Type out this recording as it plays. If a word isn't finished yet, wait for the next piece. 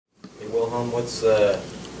Wilhelm, what's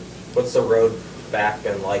the road back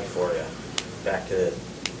been like for you? Back to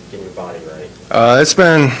getting your body right? It's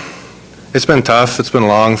been tough. It's been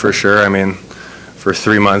long for sure. I mean, for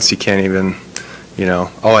 3 months you can't even,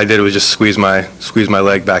 all I did was just squeeze my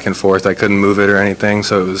leg back and forth. I couldn't move it or anything,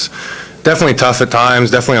 so it was definitely tough at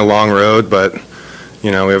times, definitely a long road, but we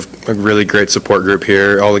have a really great support group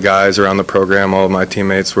here. All the guys around the program, all of my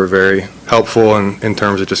teammates were very helpful in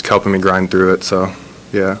terms of just helping me grind through it, so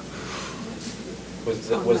yeah.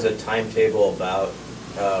 Was the timetable about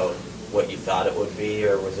what you thought it would be,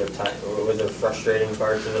 or was there frustrating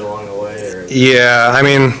parts of it along the way? Or? Yeah, I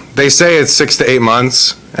mean, they say it's 6 to 8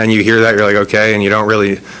 months, and you hear that, you're like, okay, and you don't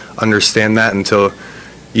really understand that until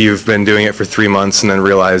you've been doing it for 3 months and then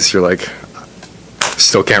realize you're like,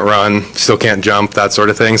 still can't run, still can't jump, that sort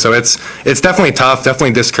of thing. So it's definitely tough,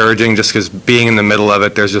 definitely discouraging, just because being in the middle of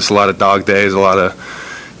it, there's just a lot of dog days, a lot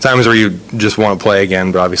of times where you just want to play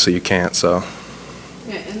again, but obviously you can't, so.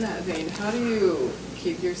 Yeah, in that vein, how do you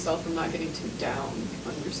keep yourself from not getting too down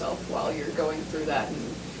on yourself while you're going through that and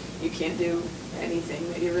you can't do anything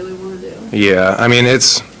that you really want to do? Yeah, I mean,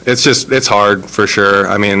 it's hard for sure.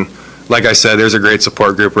 I mean, like I said, there's a great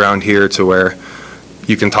support group around here to where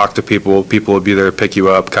you can talk to people will be there to pick you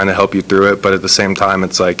up, kind of help you through it, but at the same time,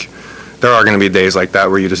 it's like there are going to be days like that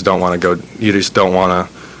where you just don't want to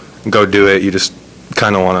go do it. You just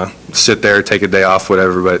kind of want to sit there, take a day off,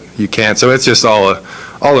 whatever, but you can't. So it's just all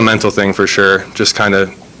a mental thing for sure, just kind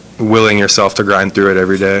of willing yourself to grind through it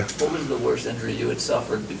every day. What was the worst injury you had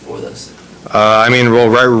suffered before this? I mean, well,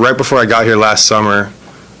 right before I got here last summer,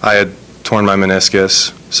 I had torn my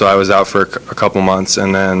meniscus, so I was out for a couple months,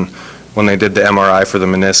 and then when they did the MRI for the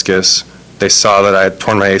meniscus, they saw that I had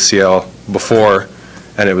torn my ACL before,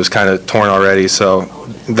 and it was kind of torn already, so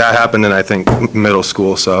that happened in, I think, middle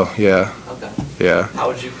school, so yeah. Okay. Yeah.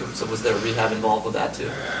 So was there rehab involved with that too?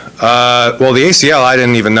 Well, the ACL, I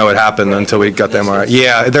didn't even know it happened until we got the MRI.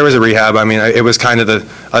 Yeah, there was a rehab. I mean, it was kind of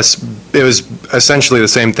it was essentially the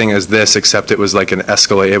same thing as this, except it was like an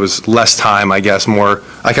escalate. It was less time, I guess, more.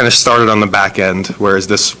 I kind of started on the back end, whereas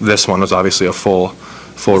this one was obviously a full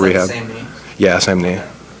rehab. Same knee? Yeah, same knee. Okay.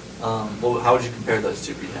 Well, how would you compare those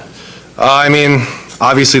two rehabs? I mean,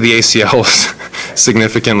 obviously the ACL was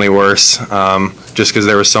significantly worse, just because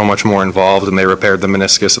there was so much more involved, and they repaired the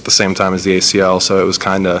meniscus at the same time as the ACL, so it was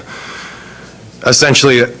kind of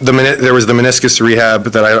essentially there was the meniscus rehab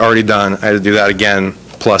that I had already done. I had to do that again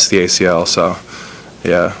plus the ACL, so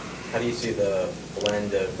yeah. How do you see the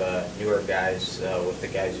blend of newer guys with the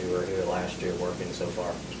guys who were here last year working so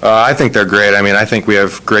far? I think they're great. I mean, I think we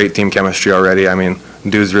have great team chemistry already. I mean,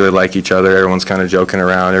 dudes really like each other. Everyone's kind of joking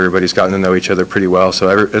around. Everybody's gotten to know each other pretty well, so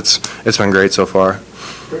it's been great so far.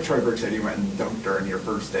 Troy Burke said you went and dunked during your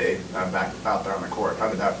first day back out there on the court. How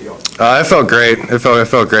did that feel? It felt great. It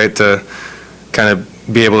felt great to kind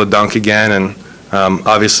of be able to dunk again, and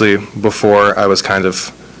obviously before I was kind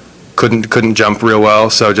of couldn't jump real well,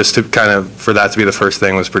 so just to kind of for that to be the first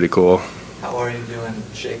thing was pretty cool. How are you doing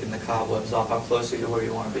shaking the cobwebs off? How close are you to where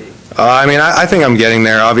you want to be? I mean, I think I'm getting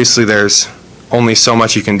there. Obviously, there's only so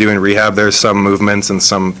much you can do in rehab. There's some movements and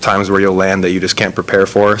some times where you'll land that you just can't prepare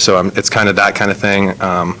for. So it's kind of that kind of thing.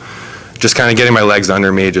 Just kind of getting my legs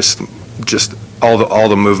under me, just all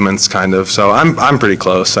the movements kind of. So I'm pretty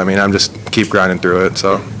close. I mean, I'm just keep grinding through it.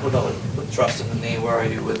 So. What about with trust in the knee? Where are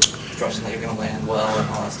you with trusting that you're going to land well and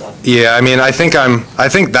all that stuff? Yeah, I mean, I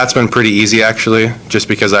think that's been pretty easy actually, just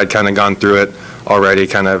because I'd kind of gone through it already,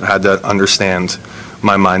 kind of had to understand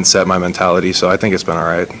my mindset, my mentality. So I think it's been all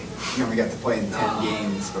right. You only got to play in 10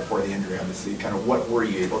 games before the injury, obviously. Kind of what were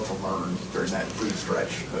you able to learn during that brief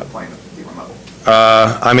stretch of playing at the D1 level?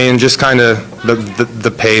 I mean, just kind of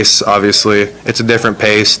the pace, obviously. It's a different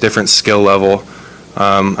pace, different skill level.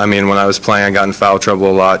 I mean, when I was playing, I got in foul trouble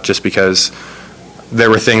a lot just because there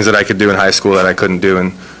were things that I could do in high school that I couldn't do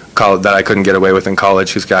in college, that I couldn't get away with in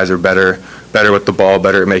college, because guys are better with the ball,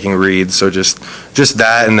 better at making reads. So just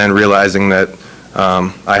that, and then realizing that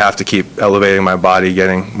I have to keep elevating my body,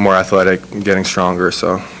 getting more athletic, getting stronger.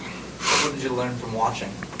 So. What did you learn from watching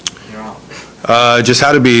when you're out? Just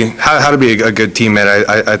how to be a good teammate.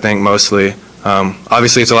 I think mostly.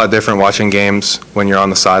 Obviously, it's a lot different watching games when you're on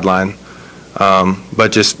the sideline,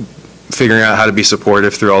 but just figuring out how to be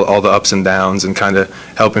supportive through all the ups and downs and kind of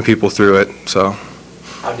helping people through it. So.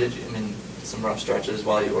 How did you? I mean, some rough stretches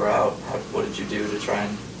while you were out. What did you do to try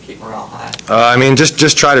and keep morale high? I mean,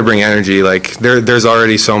 just try to bring energy. Like there's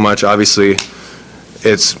already so much. Obviously,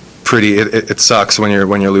 it's it sucks when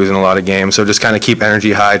you're losing a lot of games. So just kind of keep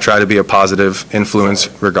energy high, try to be a positive influence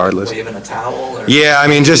regardless. Waving a towel? Or? Yeah, I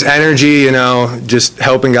mean, just energy, just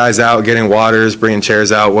helping guys out, getting waters, bringing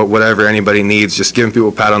chairs out, whatever anybody needs, just giving people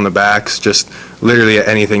a pat on the backs, just literally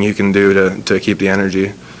anything you can do to keep the energy.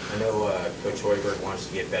 I know Coach Hoiberg wants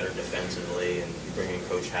to get better defensively, and you bring in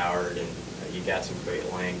Coach Howard, and you got some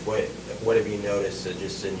great length. What have you noticed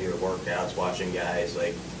just in your workouts, watching guys,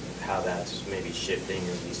 like how that's maybe shifting,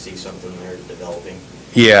 or do you see something there developing?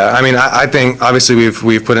 Yeah, I mean, I think obviously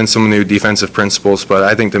we've put in some new defensive principles, but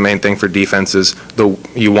I think the main thing for defense is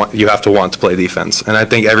you have to want to play defense, and I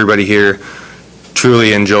think everybody here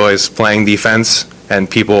truly enjoys playing defense, and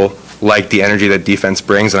people like the energy that defense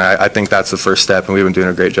brings, and I think that's the first step, and we've been doing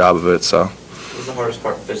a great job of it. So. What was the hardest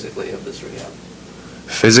part physically of this rehab?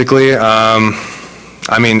 Physically,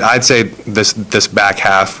 I mean, I'd say this back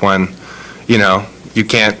half when, you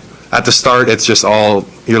can't. At the start, it's just all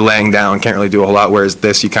you're laying down, can't really do a whole lot. Whereas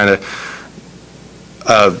this, you kind of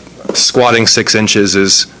squatting 6 inches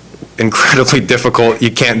is incredibly difficult.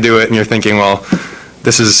 You can't do it, and you're thinking, well,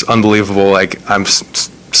 this is unbelievable. Like I'm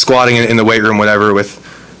squatting in the weight room, whatever, with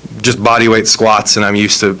just body weight squats, and I'm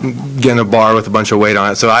used to getting a bar with a bunch of weight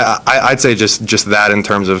on it. So I'd say just that in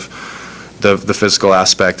terms of the physical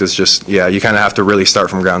aspect is just, yeah, you kind of have to really start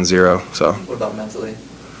from ground zero. So. What about mentally?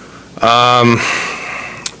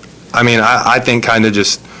 I mean, I think kind of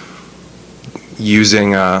just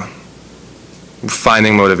using,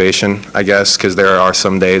 finding motivation, I guess, because there are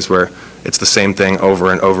some days where it's the same thing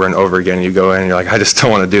over and over and over again. You go in and you're like, I just don't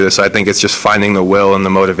want to do this. So I think it's just finding the will and the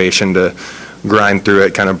motivation to grind through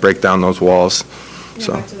it, kind of break down those walls. Yeah,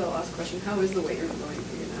 So. back to that last question. How is the weight room going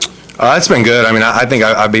for you now? It's been good. I mean, I think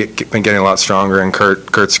I've been getting a lot stronger, and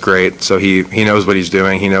Kurt's great. So he knows what he's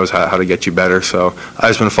doing. He knows how to get you better. So I've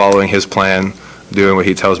just been following his plan, doing what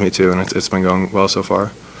he tells me to, and it's been going well so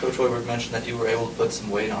far. Coach Hoiberg mentioned that you were able to put some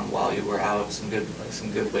weight on while you were out, some good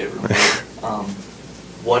weight room weight.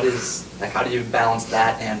 How do you balance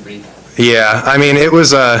that and rehab? Yeah, I mean, it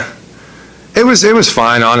was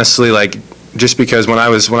fine, honestly. Like, just because when I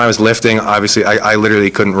was lifting, obviously I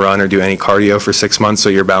literally couldn't run or do any cardio for 6 months, so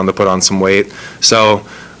you're bound to put on some weight. So,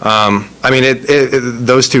 I mean,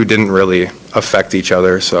 those two didn't really affect each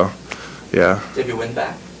other. So, yeah. Did you win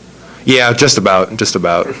back? Yeah, just about. Was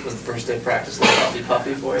the first day of practice a little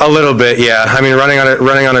puffy for you? A little bit, yeah. I mean, running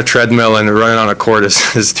on a treadmill and running on a court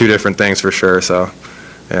is two different things for sure. So,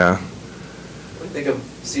 yeah. What do you think of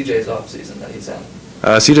CJ's off season that he's had?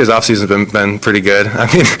 CJ's offseason's been pretty good.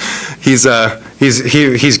 I mean, he's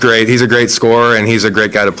great. He's a great scorer, and he's a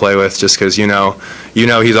great guy to play with. Just because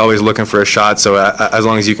he's always looking for a shot. So as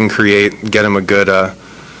long as you can get him a good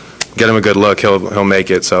look, he'll make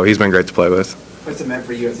it. So he's been great to play with. What's it meant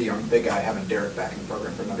for you as a young big guy having Derek back in the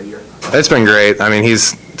program for another year? It's been great. I mean,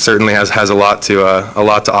 he's certainly has a lot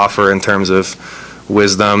to offer in terms of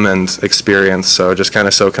wisdom and experience. So just kind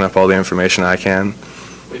of soaking up all the information I can.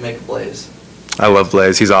 We make Blaze. I love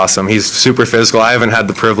Blaze. He's awesome. He's super physical. I haven't had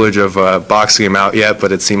the privilege of boxing him out yet,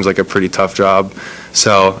 but it seems like a pretty tough job.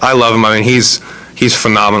 So I love him. I mean, he's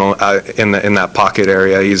phenomenal in that pocket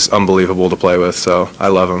area. He's unbelievable to play with. So I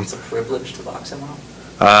love him. It's a privilege to box him out.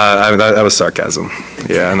 That was sarcasm.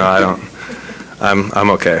 Yeah, no, I don't. I'm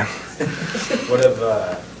okay. What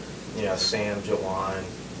have Sam, Jawan,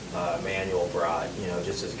 Manuel brought?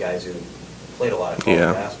 Just as guys who played a lot of college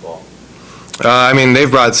basketball. I mean,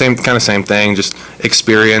 they've brought same thing, just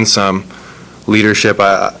experience, leadership.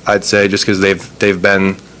 I'd say just because they've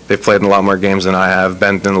played in a lot more games than I have,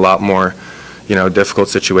 been in a lot more, difficult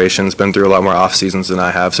situations, been through a lot more off seasons than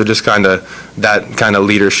I have. So just that kind of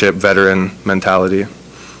leadership, veteran mentality.